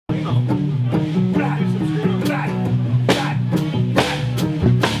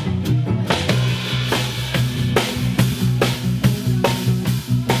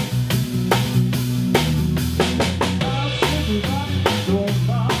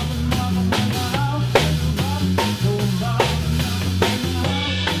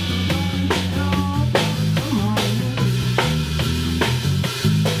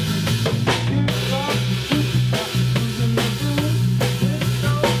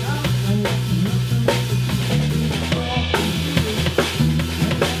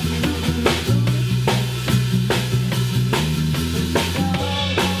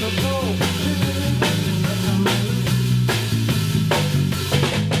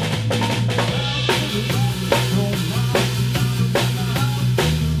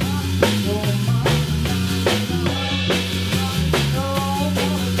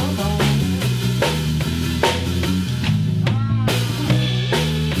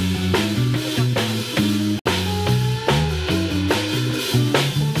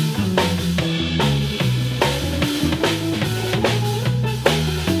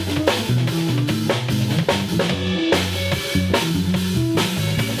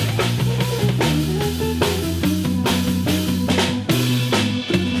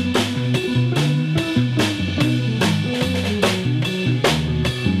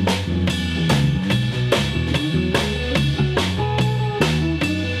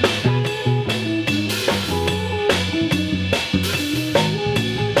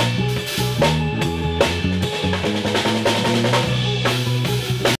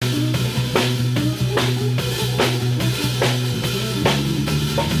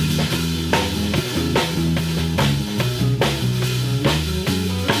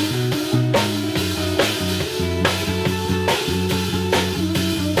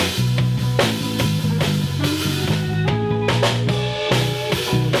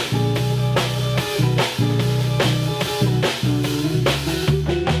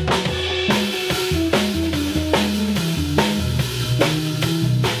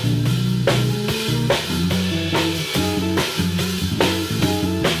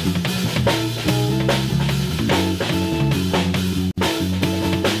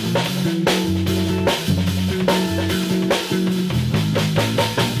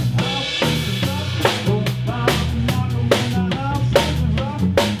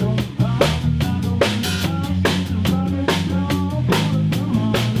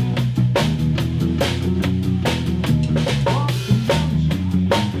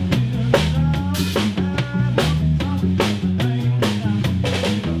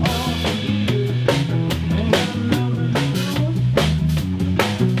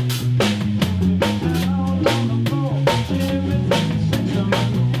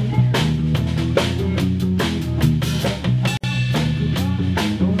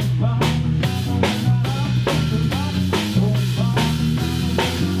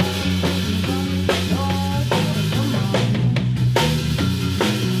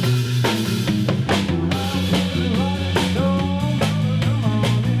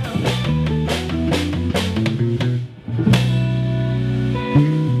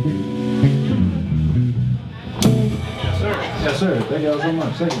Thank y'all so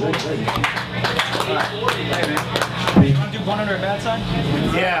much. Thank you. All right. Hey, man. You want to do one under a bad sign?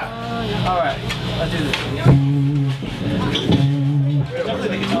 Yeah. All right. Let's do this. Definitely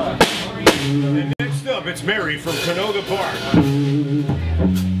the guitar. And next up, it's Mary from Canoga Park.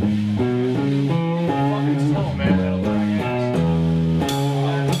 Fucking slow, man. That'll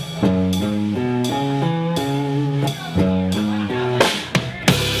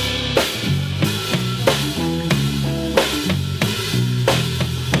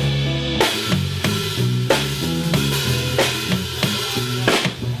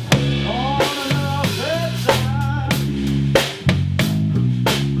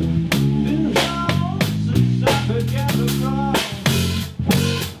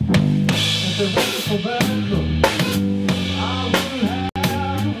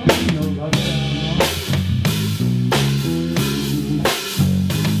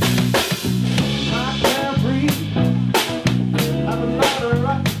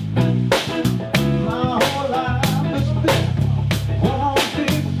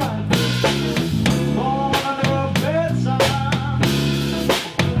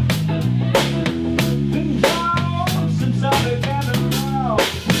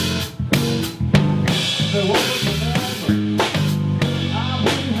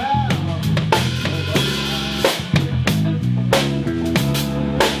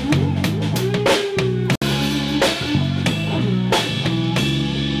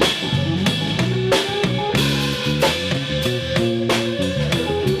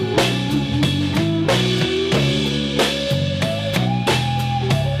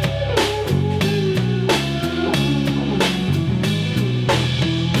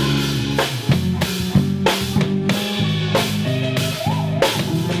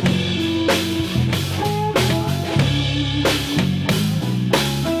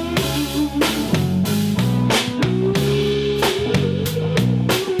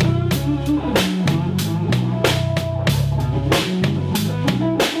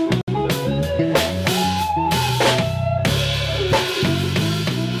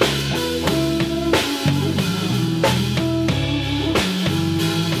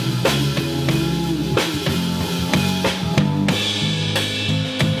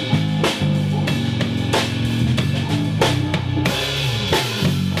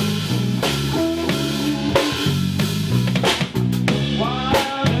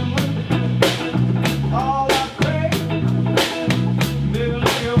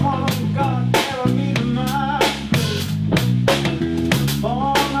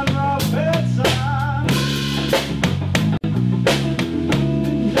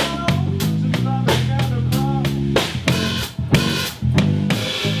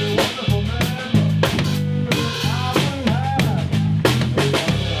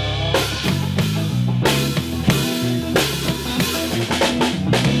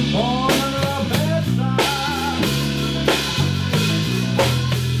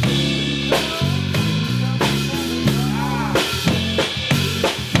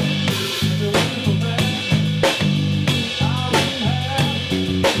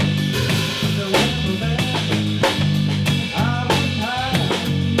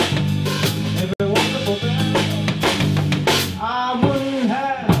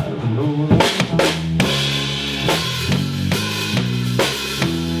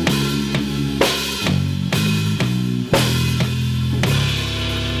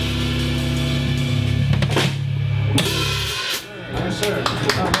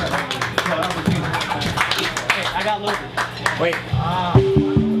work. Wait.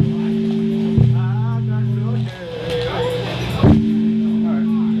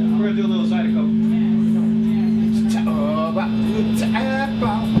 We're gonna do a little Zydeco. I don't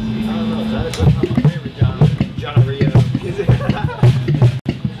know. Zydeco's not my favorite genre. Is it?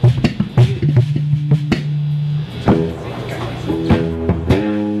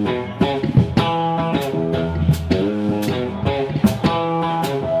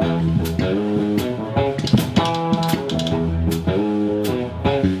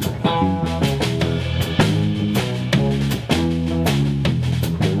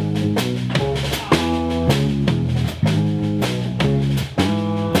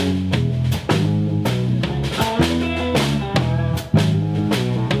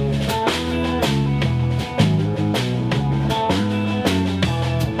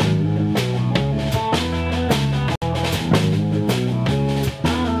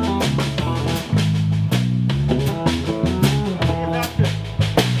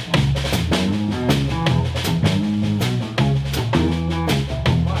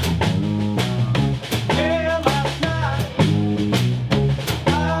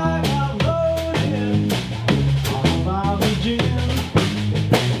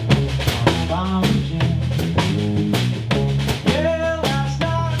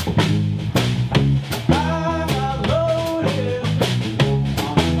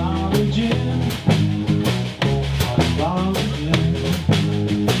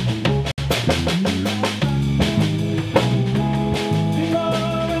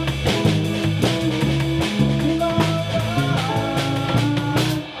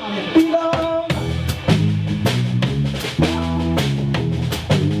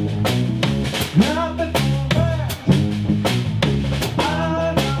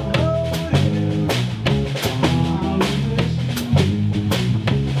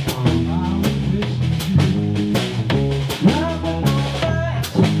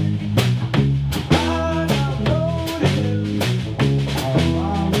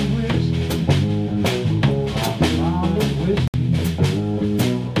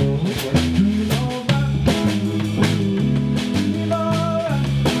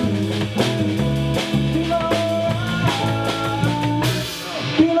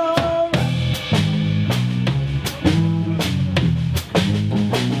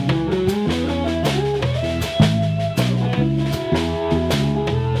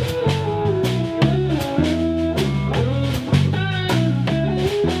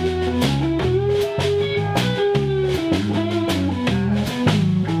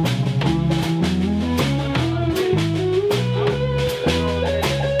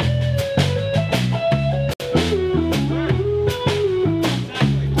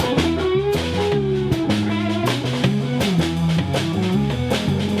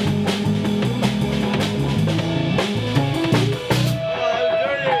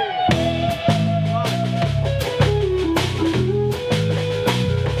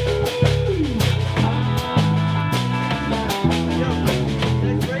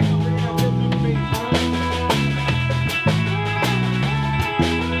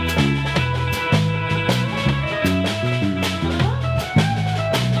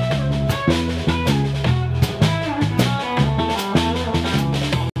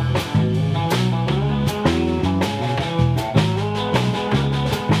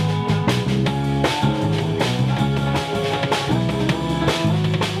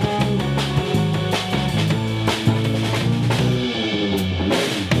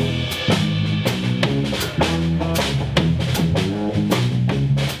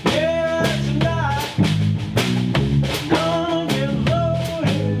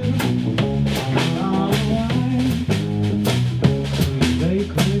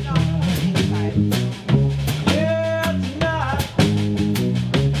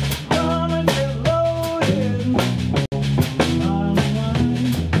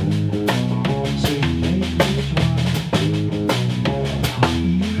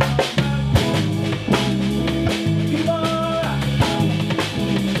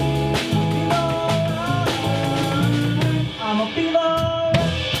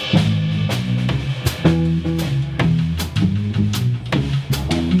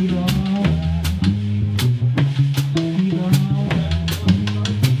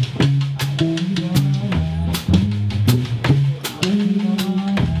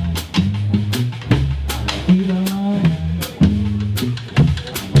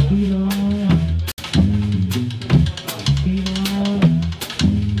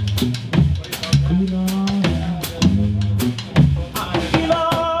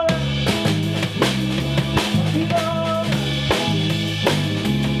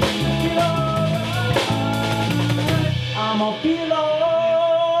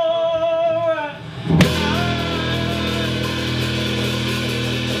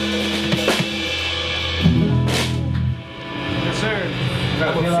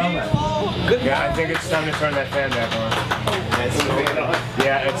 I think it's time to turn that fan back on.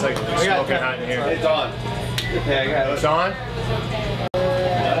 Yeah, it's like smoking hot in here. It's on. Yeah, I got it. It's on?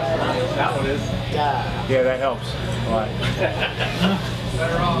 That one is. Yeah, that helps. What?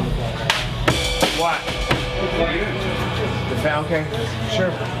 Better off. What? The fan? Okay,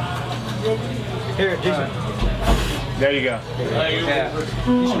 sure. Here, Jason. There you go. Yeah.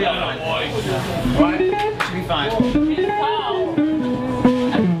 You should be fine. What? You should be fine.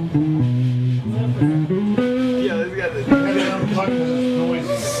 Yeah, this guy.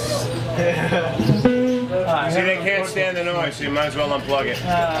 See, they can't stand the noise, so you might as well unplug it.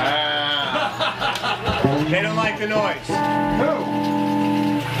 They don't like the noise.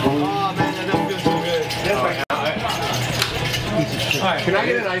 Oh man, that doesn't feel so good. Alright, can I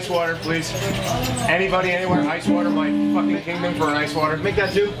get an ice water, please? Anybody, anywhere? Ice water, my fucking kingdom for an ice water? Make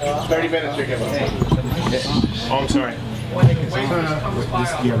that too. 30 minutes, you're giving. Oh, I'm sorry.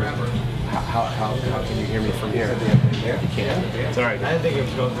 How can you hear me from here? You can't. It's alright. I didn't think it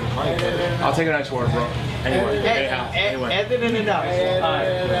was going through the mic. I'll take an ice water, bro. Anyway. Anyway. Edit it out.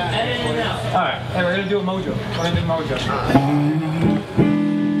 Alright. Hey, we're gonna do a mojo. We're gonna do mojo.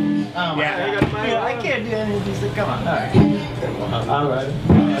 Yeah. I can't do any of these things. Come on. Alright.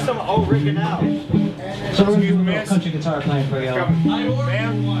 Some original. So we're gonna do a little country guitar playing for you.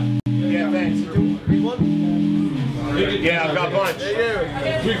 Ma'am? Yeah, thanks. One? Yeah, I've got a bunch. There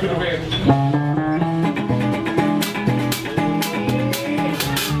you go.